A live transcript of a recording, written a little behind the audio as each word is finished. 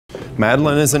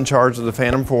Madeline is in charge of the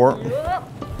Phantom 4.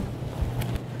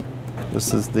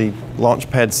 This is the launch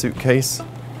pad suitcase.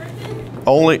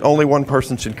 Only one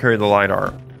person should carry the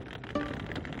LiDAR.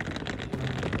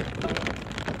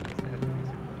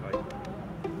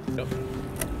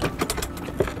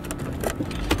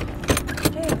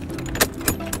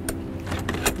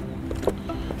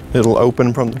 It'll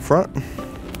open from the front.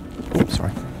 Oops,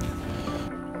 sorry.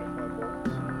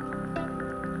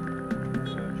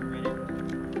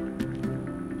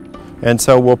 And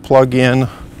so we'll plug in,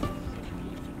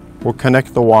 we'll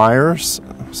connect the wires.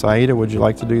 Saida, would you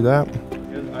like to do that?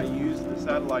 I use the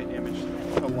satellite image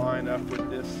to line up with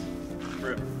this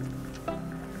strip.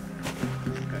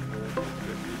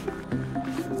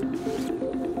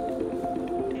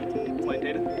 Flight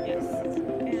data? Yes.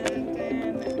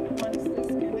 And then once this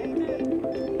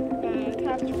connected,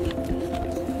 capture.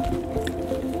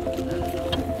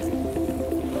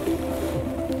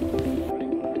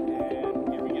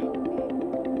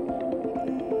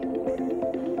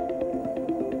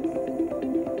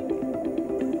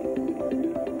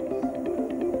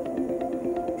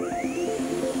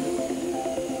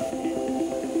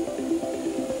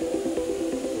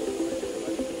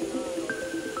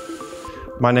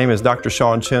 My name is Dr.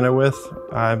 Sean Chenoweth.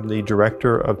 I'm the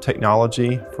Director of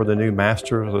Technology for the new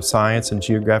Master of Science in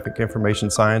Geographic Information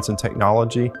Science and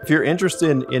Technology. If you're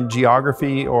interested in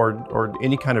geography or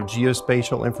any kind of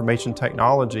geospatial information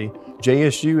technology,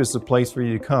 JSU is the place for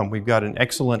you to come. We've got an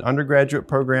excellent undergraduate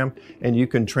program, and you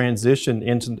can transition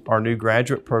into our new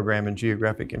graduate program in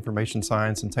Geographic Information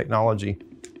Science and Technology.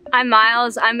 I'm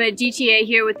Miles. I'm a GTA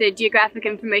here with the Geographic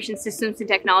Information Systems and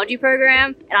Technology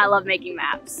program, and I love making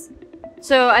maps.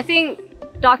 So I think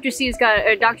Dr.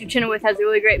 Chenoweth has a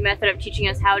really great method of teaching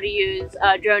us how to use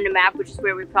drone to map, which is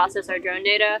where we process our drone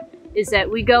data. Is that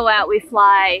we go out, we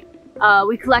fly,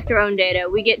 we collect our own data.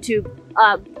 We get to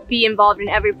be involved in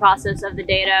every process of the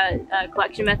data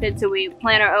collection method. So we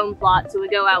plan our own plot. So we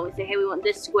go out and we say, hey, we want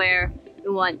this square,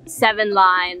 we want 7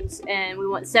 lines, and we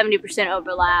want 70%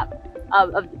 overlap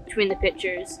between the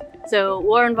pictures. So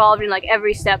we're involved in like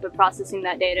every step of processing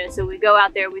that data. So we go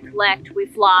out there, we collect, we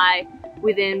fly,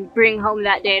 we then bring home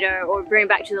that data or bring it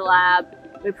back to the lab.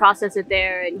 We process it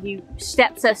there, and he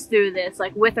steps us through this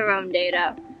like with our own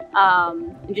data.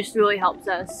 It just really helps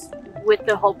us with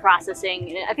the whole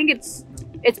processing. And I think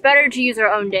it's better to use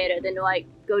our own data than to like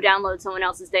go download someone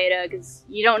else's data, because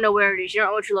you don't know where it is, you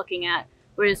don't know what you're looking at.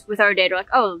 Whereas with our data, like,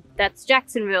 oh, that's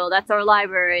Jacksonville, that's our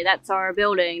library, that's our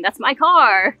building, that's my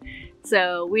car.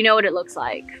 So we know what it looks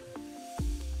like.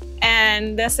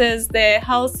 And this is the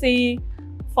healthy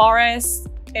forest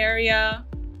area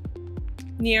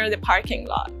near the parking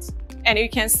lot. And you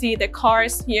can see the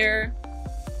cars here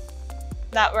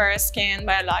that were scanned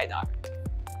by LiDAR.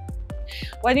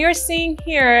 What you're seeing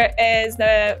here is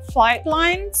the flight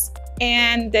lines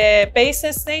and the base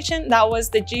station. That was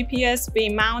the GPS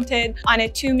being mounted on a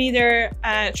 2-meter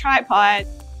tripod.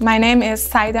 My name is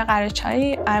Saida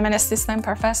Qarachai. I'm an assistant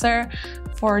professor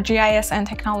for GIS and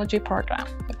Technology program.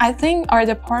 I think our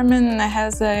department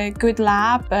has a good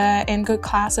lab and good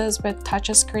classes with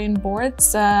touchscreen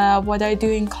boards. What I do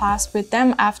in class with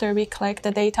them after we collect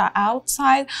the data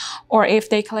outside, or if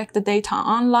they collect the data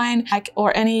online,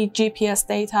 or any GPS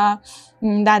data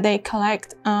that they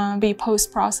collect, we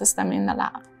post-process them in the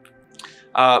lab.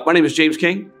 My name is James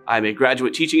King. I'm a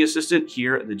graduate teaching assistant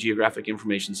here at the Geographic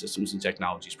Information Systems and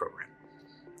Technologies program.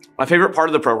 My favorite part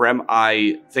of the program,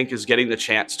 I think, is getting the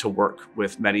chance to work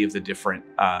with many of the different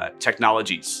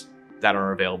technologies that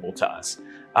are available to us.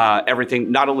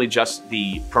 Everything, not only just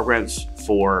the programs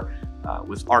for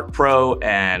with ArcPro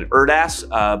and ERDAS,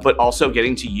 but also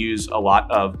getting to use a lot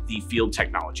of the field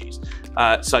technologies,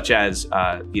 such as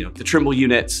the Trimble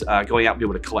units, going out and be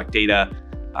able to collect data,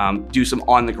 do some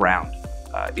on-the-ground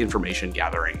information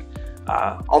gathering.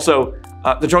 Also,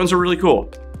 the drones are really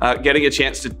cool. Getting a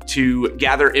chance to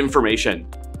gather information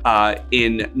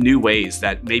in new ways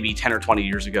that maybe 10 or 20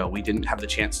 years ago we didn't have the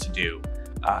chance to do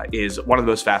is one of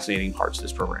the most fascinating parts of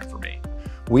this program for me.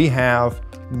 We have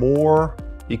more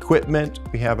equipment.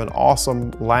 We have an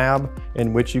awesome lab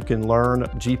in which you can learn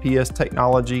GPS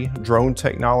technology, drone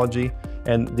technology,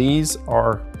 and these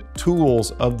are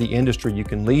tools of the industry. You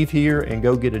can leave here and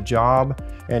go get a job,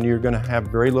 and you're going to have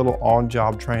very little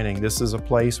on-job training. This is a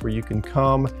place where you can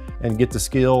come and get the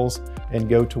skills and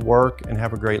go to work and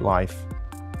have a great life.